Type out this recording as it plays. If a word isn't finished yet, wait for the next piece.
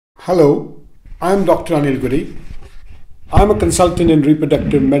Hello, I'm Dr. Anil Guri. I'm a consultant in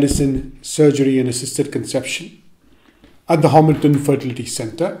reproductive medicine, surgery and assisted conception at the Hamilton Fertility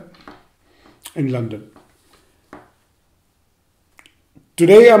Centre in London.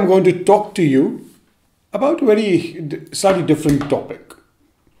 Today I'm going to talk to you about a very slightly different topic.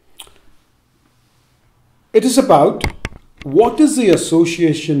 It is about what is the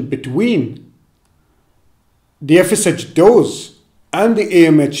association between the FSH dose and the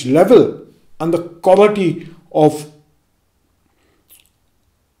AMH level and the quality of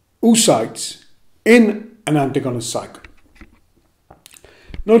oocytes in an antagonist cycle.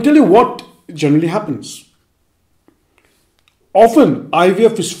 Now I'll tell you what generally happens. Often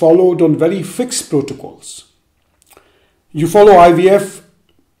IVF is followed on very fixed protocols. You follow IVF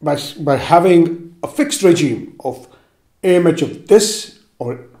by having a fixed regime of AMH of this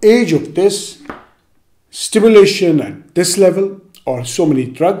or age of this, stimulation at this level, or so many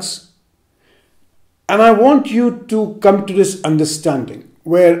drugs. And I want you to come to this understanding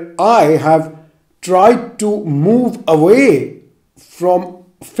where I have tried to move away from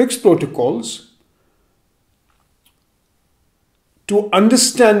fixed protocols to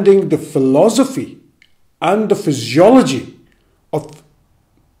understanding the philosophy and the physiology of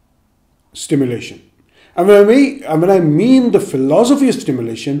stimulation. And when I mean the philosophy of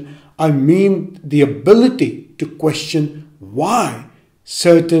stimulation, I mean the ability to question why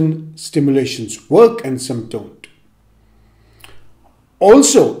certain stimulations work and some don't.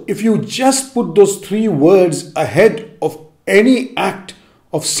 Also, if you just put those three words ahead of any act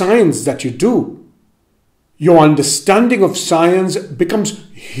of science that you do, your understanding of science becomes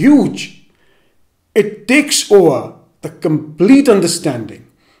huge. It takes over the complete understanding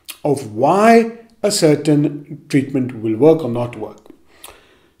of why a certain treatment will work or not work.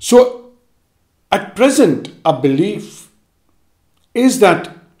 So, at present, our belief is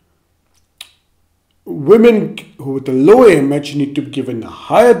that women with a low AMH need to be given a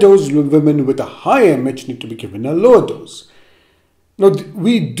higher dose, women with a high AMH need to be given a lower dose. Now,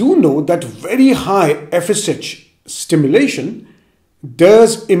 we do know that very high FSH stimulation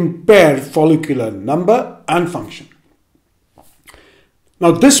does impair follicular number and function.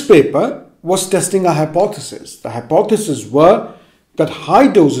 Now, this paper was testing a hypothesis. The hypothesis were that high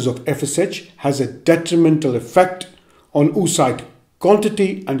doses of FSH has a detrimental effect on oocyte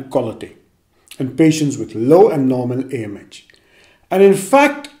quantity and quality in patients with low and normal AMH. And in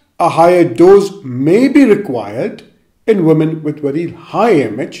fact, a higher dose may be required in women with very high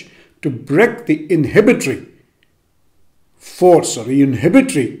AMH to break the inhibitory force or the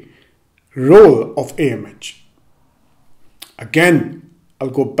inhibitory role of AMH. Again, I'll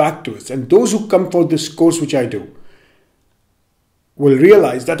go back to it. And those who come for this course, which I do, will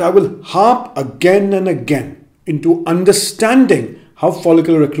realize that I will harp again and again into understanding how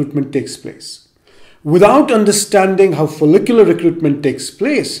follicular recruitment takes place. Without understanding how follicular recruitment takes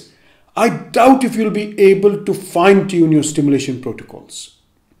place, I doubt if you'll be able to fine-tune your stimulation protocols.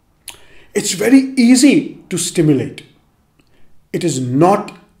 It's very easy to stimulate. It is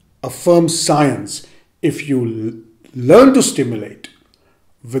not a firm science if you learn to stimulate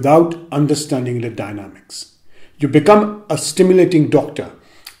without understanding the dynamics. You become a stimulating doctor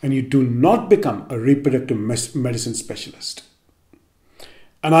and you do not become a reproductive medicine specialist.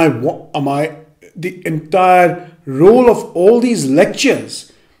 And the entire role of all these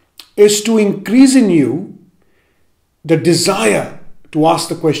lectures is to increase in you the desire to ask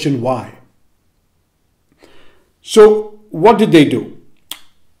the question why. So what did they do?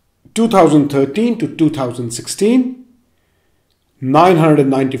 2013 to 2016,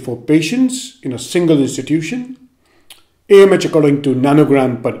 994 patients in a single institution, AMH according to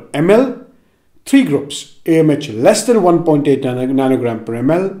nanogram per ml, 3 groups, AMH less than 1.8 nanogram per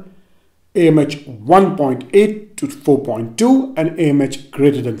ml, AMH 1.8 to 4.2 and AMH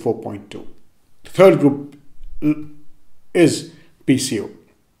greater than 4.2. The third group is PCO.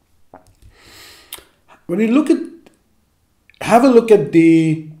 When you have a look at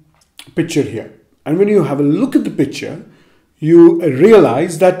the picture here, and when you have a look at the picture, you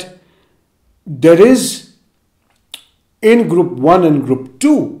realize that there is in group 1 and group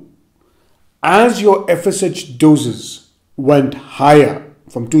 2, as your FSH doses went higher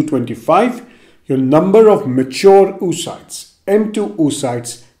from 225, your number of mature oocytes, M2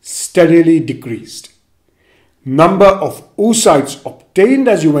 oocytes, steadily decreased. Number of oocytes obtained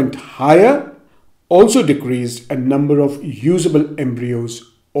as you went higher also decreased, and number of usable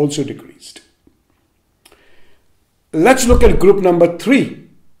embryos also decreased. Let's look at group number 3.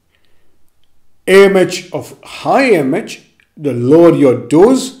 AMH of high AMH, the lower your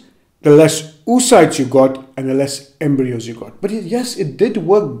dose, the less oocytes you got and the less embryos you got. But yes, it did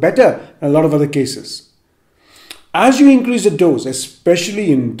work better in a lot of other cases. As you increase the dose,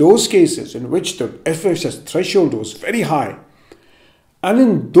 especially in those cases in which the FSH threshold was very high, and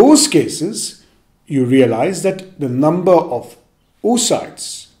in those cases, you realize that the number of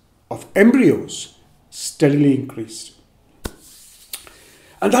oocytes, of embryos, steadily increased.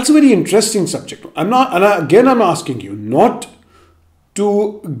 And that's a very interesting subject. I'm asking you not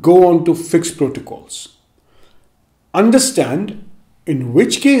to go on to fixed protocols. Understand in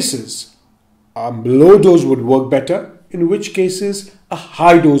which cases a low dose would work better, in which cases a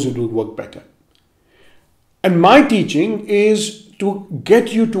high dose would work better. And my teaching is to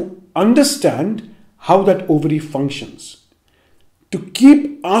get you to understand how that ovary functions, to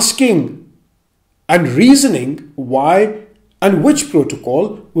keep asking and reasoning why and which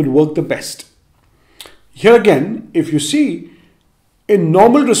protocol would work the best. Here again, if you see, in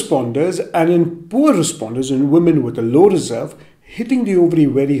normal responders and in poor responders, in women with a low reserve, hitting the ovary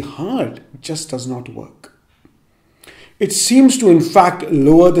very hard just does not work. It seems to in fact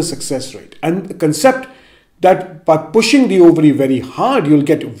lower the success rate. And the concept that by pushing the ovary very hard, you'll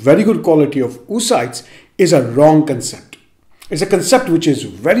get very good quality of oocytes is a wrong concept. It's a concept which is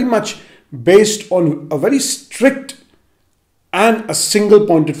very much based on a very strict and a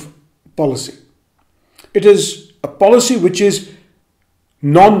single-pointed policy. It is a policy which is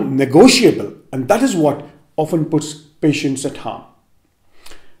non-negotiable, and that is what often puts patients at harm.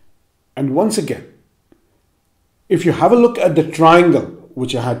 And once again, if you have a look at the triangle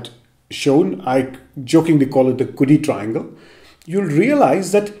which I had shown, I jokingly call it the goody triangle, you'll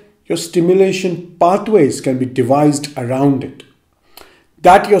realize that your stimulation pathways can be devised around it.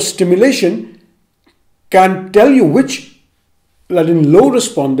 That your stimulation can tell you that in low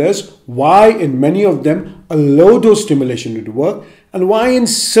responders, why in many of them a low dose stimulation would work, and why in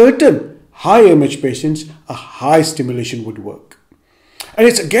certain high AMH patients a high stimulation would work. And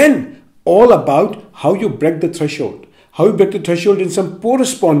it's again all about how you break the threshold. How you break the threshold in some poor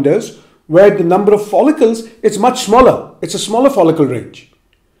responders where the number of follicles is much smaller. It's a smaller follicle range.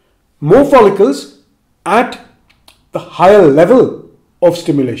 More follicles at the higher level of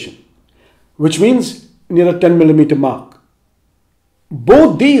stimulation, which means near a 10 millimeter mark.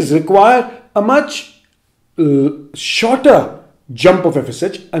 Both these require a much shorter jump of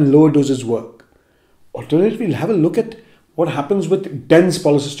FSH and lower doses work. Alternatively, we'll have a look at what happens with dense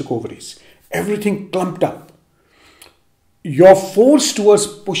polycystic ovaries. Everything clumped up. Your force towards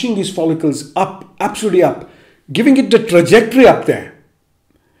pushing these follicles up, absolutely up, giving it the trajectory up there,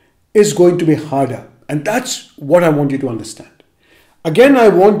 is going to be harder. And that's what I want you to understand. Again, I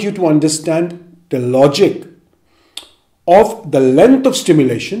want you to understand the logic of the length of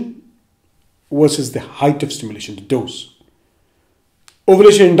stimulation versus the height of stimulation, the dose.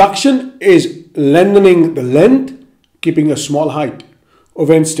 Ovulation induction is lengthening the length, keeping a small height.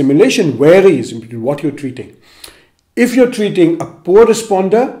 Ovarian stimulation varies between what you're treating. If you're treating a poor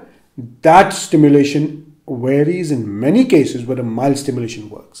responder, that stimulation varies in many cases where a mild stimulation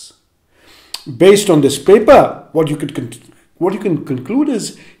works. Based on this paper, what you can conclude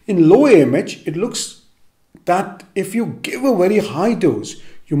is in low AMH, it looks that if you give a very high dose,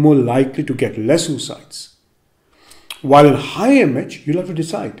 you're more likely to get less oocytes. While in high AMH, you'll have to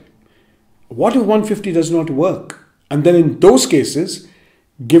decide, what if 150 does not work? And then in those cases,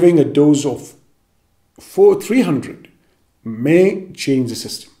 giving a dose of 300 may change the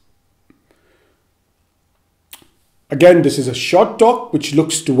system. Again, this is a short talk which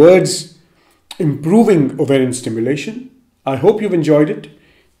looks towards improving ovarian stimulation. I hope you've enjoyed it.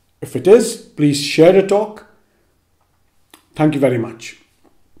 If it is, please share the talk. Thank you very much.